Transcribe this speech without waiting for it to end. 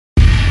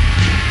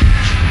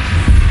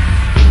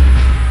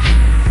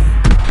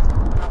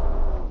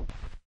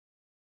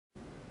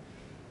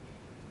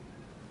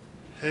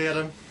Hey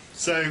Adam.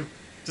 So,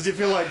 does it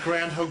feel like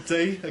Groundhog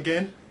Day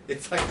again?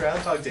 It's like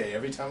Groundhog Day.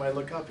 Every time I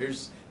look up,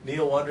 here's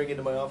Neil wandering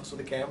into my office with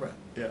a camera.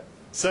 Yeah.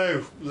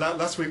 So,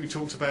 last week we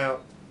talked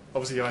about,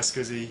 obviously,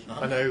 iSCSI.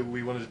 Uh-huh. I know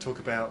we wanted to talk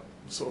about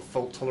sort of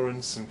fault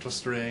tolerance and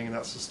clustering and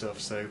that sort of stuff.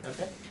 So,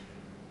 Okay.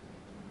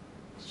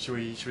 should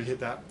we hit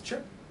that?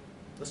 Sure.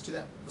 Let's do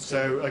that.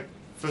 So,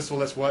 first of all,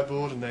 let's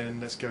whiteboard and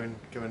then let's go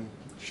and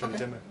show the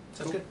demo.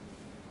 Sounds good.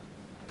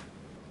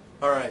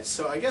 All right.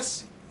 So I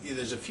guess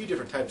there's a few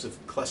different types of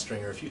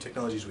clustering, or a few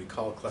technologies we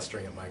call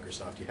clustering at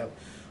Microsoft. You have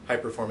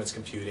high-performance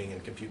computing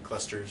and compute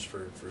clusters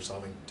for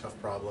solving tough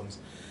problems.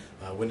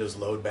 Windows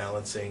load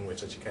balancing,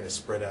 which lets you kind of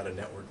spread out a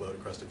network load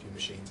across a few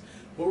machines.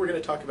 What we're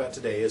going to talk about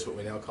today is what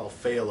we now call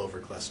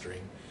failover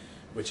clustering,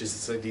 which is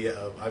this idea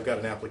of I've got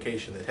an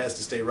application that has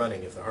to stay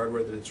running. If the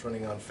hardware that it's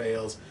running on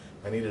fails,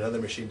 I need another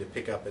machine to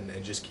pick up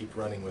and just keep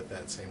running with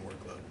that same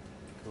workload.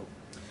 Cool.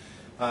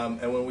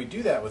 And when we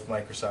do that with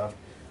Microsoft,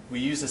 we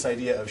use this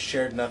idea of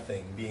shared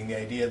nothing, being the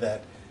idea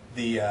that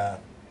the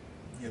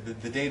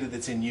data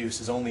that's in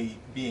use is only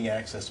being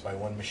accessed by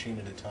one machine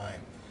at a time.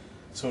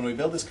 So when we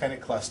build this kind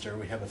of cluster,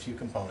 we have a few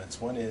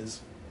components. One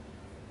is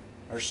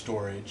our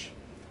storage.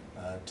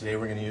 Today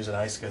we're going to use an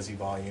iSCSI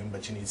volume,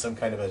 but you need some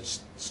kind of a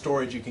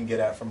storage you can get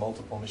at from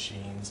multiple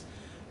machines,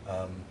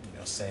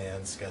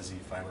 SAN, SCSI,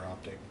 fiber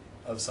optic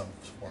of some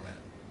format.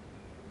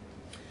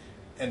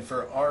 And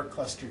for our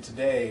cluster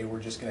today,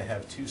 we're just going to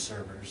have two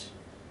servers.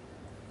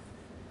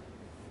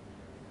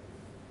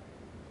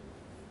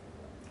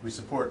 We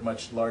support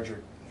much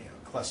larger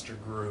cluster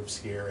groups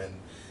here, and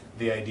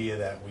the idea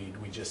that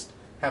we just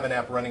have an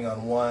app running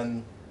on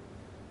one.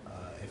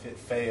 If it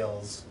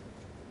fails,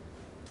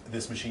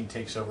 this machine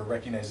takes over,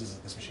 recognizes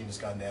that this machine has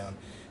gone down,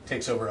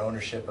 takes over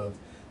ownership of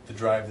the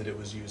drive that it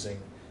was using,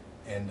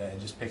 and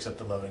just picks up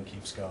the load and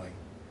keeps going.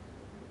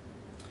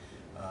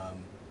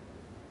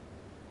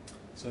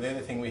 So the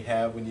other thing we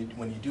have, when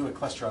you do a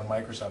cluster on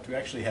Microsoft, we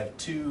actually have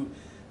two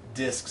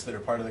disks that are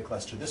part of the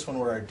cluster. This one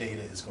where our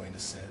data is going to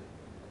sit.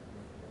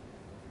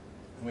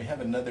 And we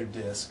have another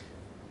disk.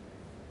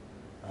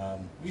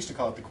 We used to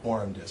call it the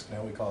quorum disk.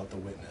 Now we call it the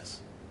witness.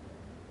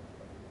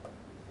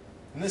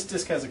 And this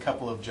disk has a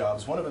couple of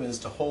jobs. One of them is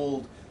to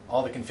hold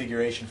all the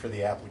configuration for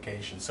the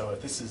application. So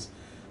if this is,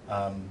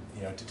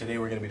 today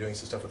we're going to be doing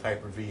some stuff with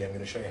Hyper-V. I'm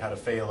going to show you how to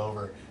fail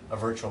over a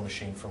virtual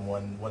machine from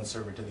one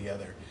server to the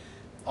other.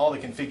 All the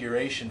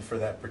configuration for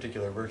that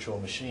particular virtual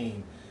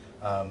machine,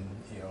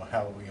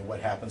 what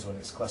happens when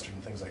it's clustered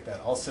and things like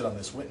that, all sit on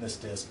this witness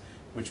disk,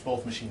 which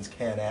both machines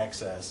can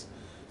access,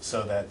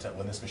 so that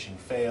when this machine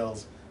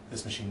fails,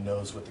 this machine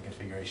knows what the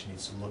configuration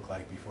needs to look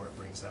like before it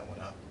brings that one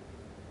up.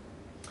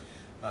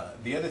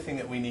 The other thing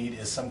that we need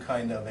is some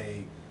kind of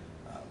a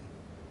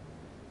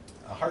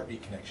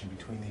heartbeat connection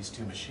between these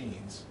two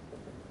machines,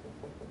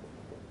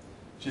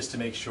 just to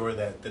make sure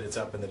that it's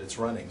up and that it's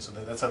running. So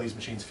that's how these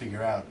machines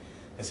figure out,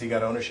 has he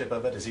got ownership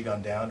of it? Has he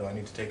gone down? Do I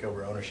need to take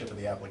over ownership of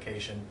the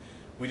application?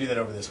 We do that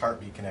over this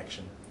heartbeat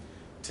connection.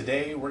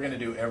 Today we're going to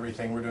do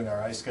everything. We're doing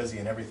our iSCSI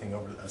and everything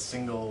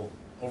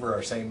over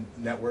our same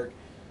network.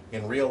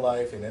 In real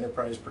life, in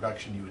enterprise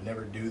production, you would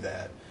never do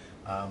that.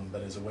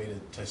 But as a way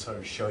to sort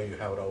of show you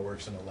how it all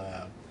works in the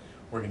lab,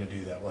 we're going to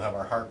do that. We'll have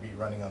our heartbeat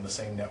running on the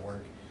same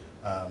network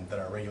that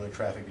our regular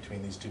traffic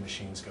between these two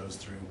machines goes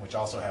through, which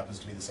also happens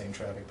to be the same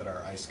traffic that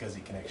our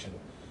iSCSI connection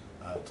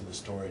to the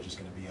storage is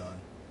going to be on.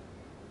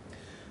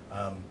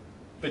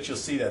 But you'll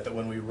see that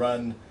when we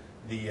run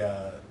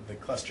the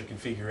cluster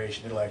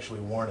configuration, it'll actually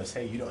warn us,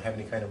 hey, you don't have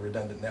any kind of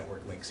redundant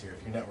network links here.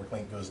 If your network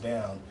link goes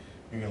down,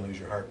 you're going to lose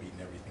your heartbeat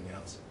and everything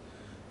else.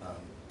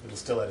 It'll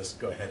still let us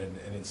go ahead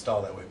and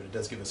install that way, but it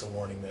does give us a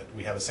warning that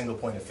we have a single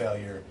point of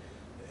failure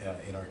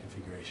in our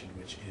configuration,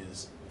 which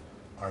is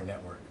our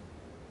network.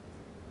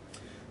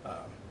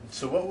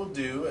 So what we'll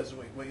do,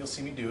 what you'll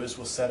see me do, is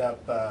we'll set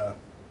up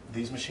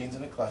these machines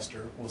in a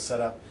cluster. We'll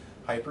set up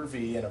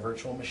Hyper-V in a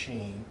virtual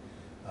machine,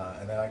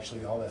 and then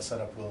actually all that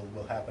setup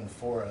will happen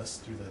for us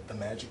through the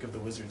magic of the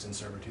wizards in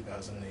Server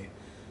 2008,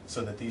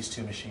 so that these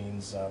two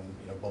machines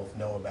both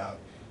know about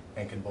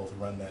and can both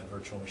run that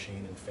virtual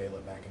machine and fail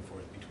it back and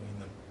forth between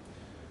them.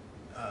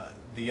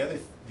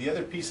 The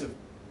other piece of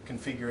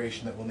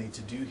configuration that we'll need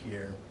to do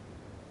here,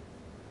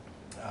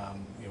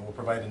 we'll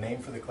provide a name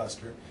for the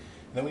cluster,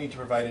 and then we need to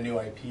provide a new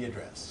IP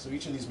address. So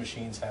each of these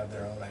machines have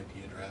their own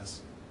IP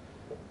address.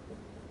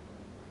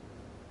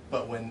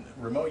 But when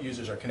remote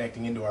users are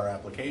connecting into our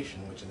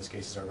application, which in this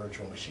case is our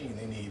virtual machine,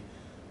 they need,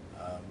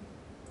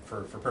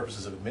 for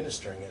purposes of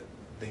administering it,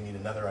 they need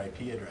another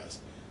IP address,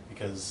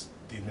 because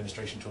the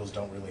administration tools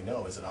don't really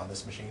know, is it on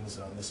this machine, is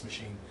it on this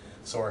machine?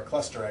 So our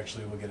cluster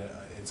actually will get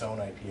its own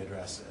IP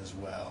address as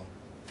well,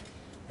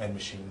 and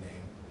machine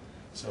name.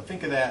 So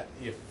think of that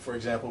if, for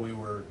example, we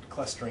were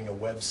clustering a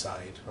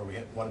website, or we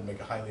wanted to make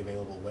a highly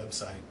available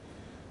website.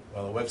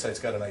 Well, the website's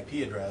got an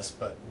IP address,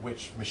 but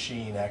which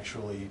machine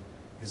actually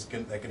is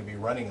that going to be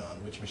running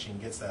on, which machine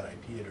gets that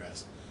IP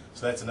address.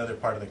 So that's another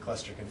part of the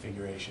cluster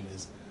configuration,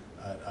 is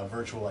a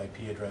virtual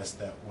IP address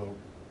that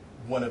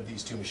one of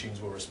these two machines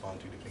will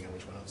respond to, depending on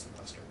which one owns the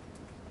cluster.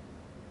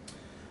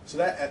 So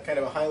that, at kind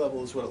of a high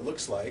level, is what it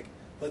looks like.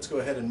 Let's go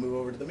ahead and move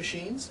over to the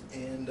machines,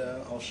 and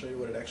I'll show you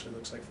what it actually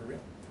looks like for real.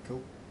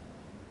 Cool.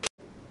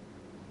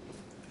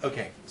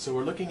 Okay, so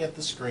we're looking at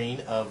the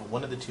screen of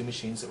one of the two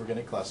machines that we're going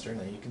to cluster.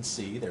 Now you can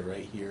see they're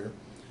right here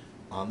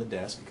on the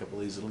desk, a couple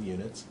of these little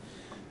units.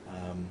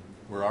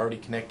 We're already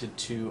connected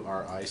to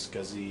our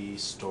iSCSI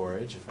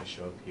storage. If I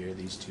show up here,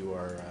 these two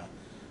are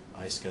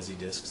iSCSI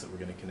disks that we're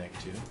going to connect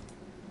to.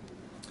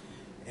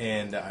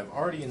 And I've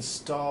already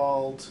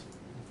installed,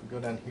 if we go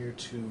down here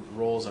to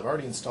roles, I've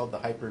already installed the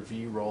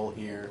Hyper-V role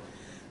here.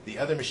 The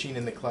other machine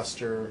in the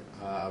cluster,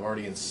 I've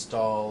already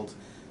installed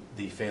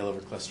the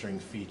failover clustering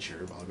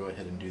feature. I'll go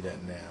ahead and do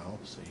that now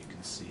so you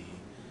can see.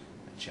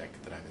 I check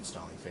that I'm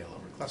installing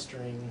failover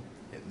clustering,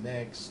 hit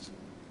next,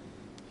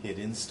 hit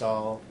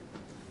install.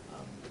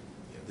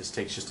 This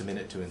takes just a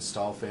minute to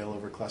install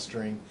failover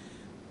clustering.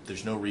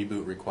 There's no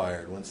reboot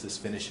required. Once this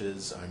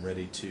finishes, I'm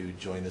ready to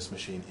join this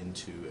machine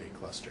into a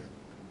cluster.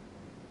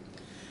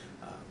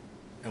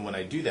 And when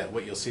I do that,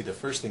 what you'll see, the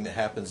first thing that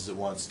happens is it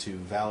wants to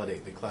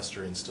validate the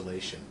cluster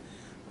installation.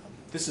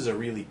 This is a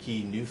really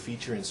key new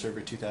feature in Server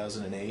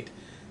 2008,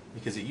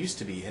 because it used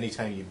to be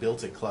anytime you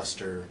built a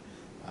cluster,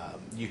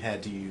 you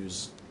had to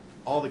use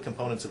all the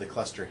components of the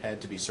cluster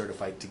had to be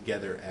certified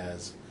together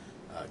as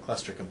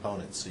cluster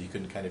components, so you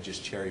couldn't kind of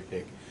just cherry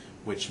pick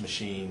which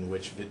machine,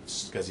 which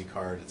SCSI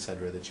card,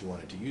 etc. that you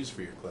wanted to use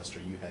for your cluster.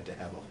 You had to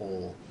have a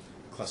whole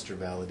cluster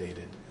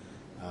validated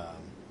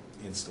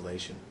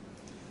installation.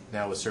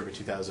 Now with Server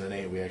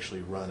 2008, we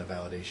actually run a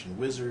validation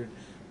wizard,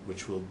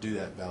 which will do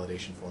that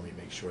validation for me,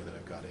 make sure that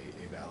I've got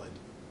a valid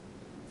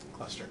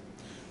cluster.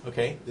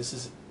 Okay, this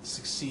has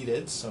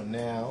succeeded, so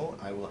now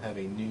I will have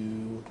a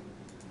new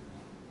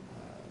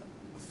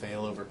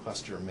failover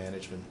cluster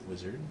management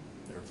wizard,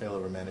 or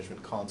failover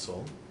management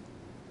console.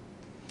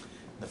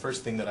 The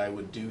first thing that I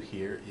would do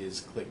here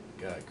is click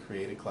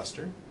Create a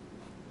Cluster.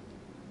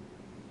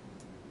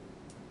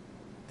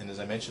 And as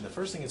I mentioned, the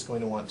first thing it's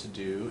going to want to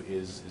do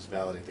is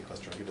validate the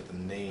cluster. I'll give it the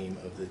name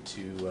of the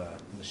two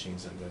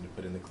machines I'm going to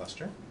put in the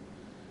cluster.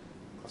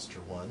 Cluster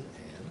 1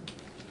 and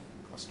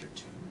Cluster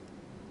 2.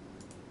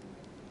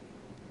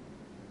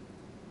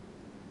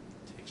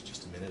 Takes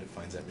just a minute, it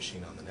finds that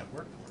machine on the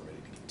network, and we're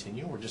ready to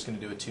continue. We're just going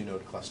to do a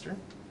 2-node cluster.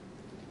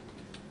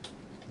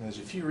 And there's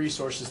a few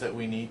resources that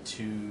we need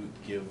to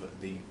give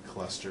the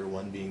cluster,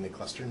 one being the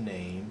cluster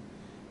name,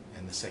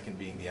 and the second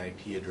being the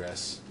IP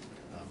address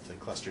of the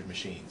clustered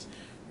machines.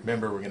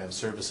 Remember, we're going to have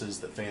services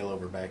that fail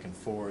over back and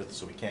forth,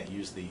 so we can't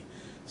use the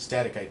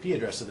static IP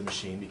address of the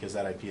machine, because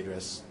that IP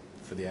address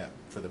for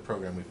the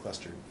program we've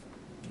clustered,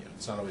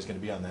 it's not always going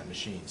to be on that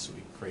machine. So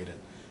we create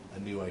a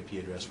new IP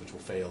address which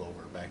will fail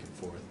over back and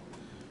forth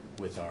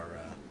with our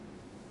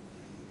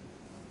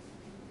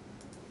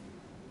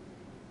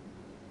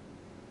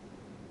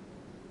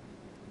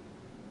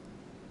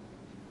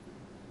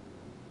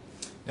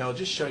Now I'll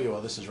just show you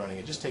while this is running.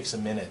 It just takes a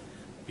minute,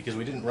 because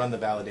we didn't run the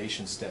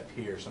validation step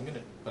here. So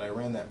but I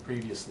ran that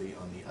previously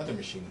on the other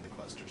machine in the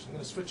cluster. So I'm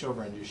going to switch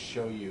over and just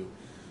show you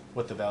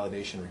what the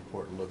validation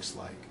report looks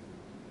like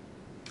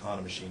on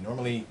a machine.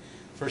 Normally,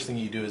 first thing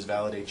you do is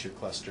validate your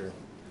cluster,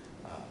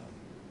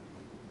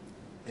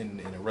 and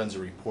it runs a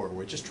report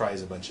where it just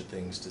tries a bunch of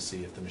things to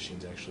see if the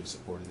machine's actually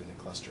supported in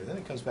the cluster. Then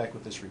it comes back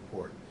with this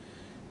report.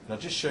 And I'll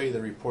just show you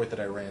the report that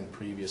I ran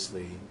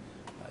previously.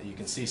 You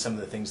can see some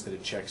of the things that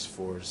it checks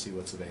for to see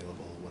what's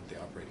available, what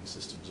the operating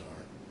systems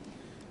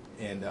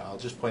are. And I'll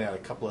just point out a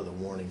couple of the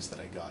warnings that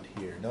I got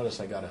here. Notice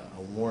I got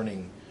a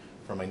warning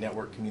from my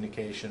network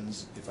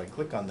communications. If I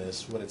click on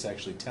this, what it's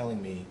actually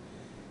telling me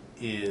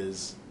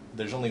is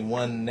there's only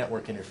one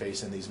network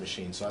interface in these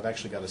machines. So I've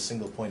actually got a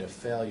single point of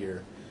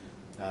failure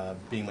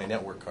being my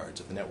network cards.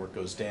 If the network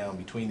goes down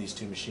between these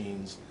two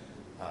machines,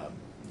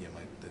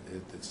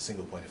 it's a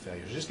single point of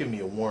failure. So just giving me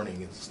a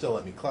warning. It'll still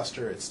let me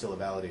cluster. It's still a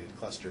validated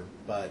cluster,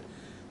 but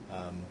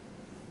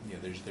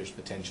there's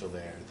potential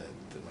there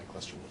that my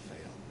cluster will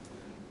fail.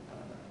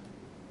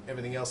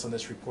 Everything else on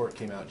this report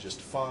came out just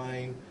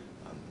fine.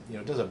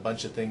 It does a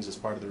bunch of things as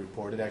part of the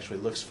report. It actually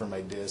looks for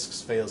my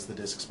disks, fails the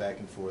disks back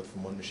and forth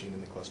from one machine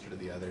in the cluster to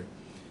the other,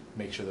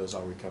 make sure those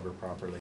all recover properly.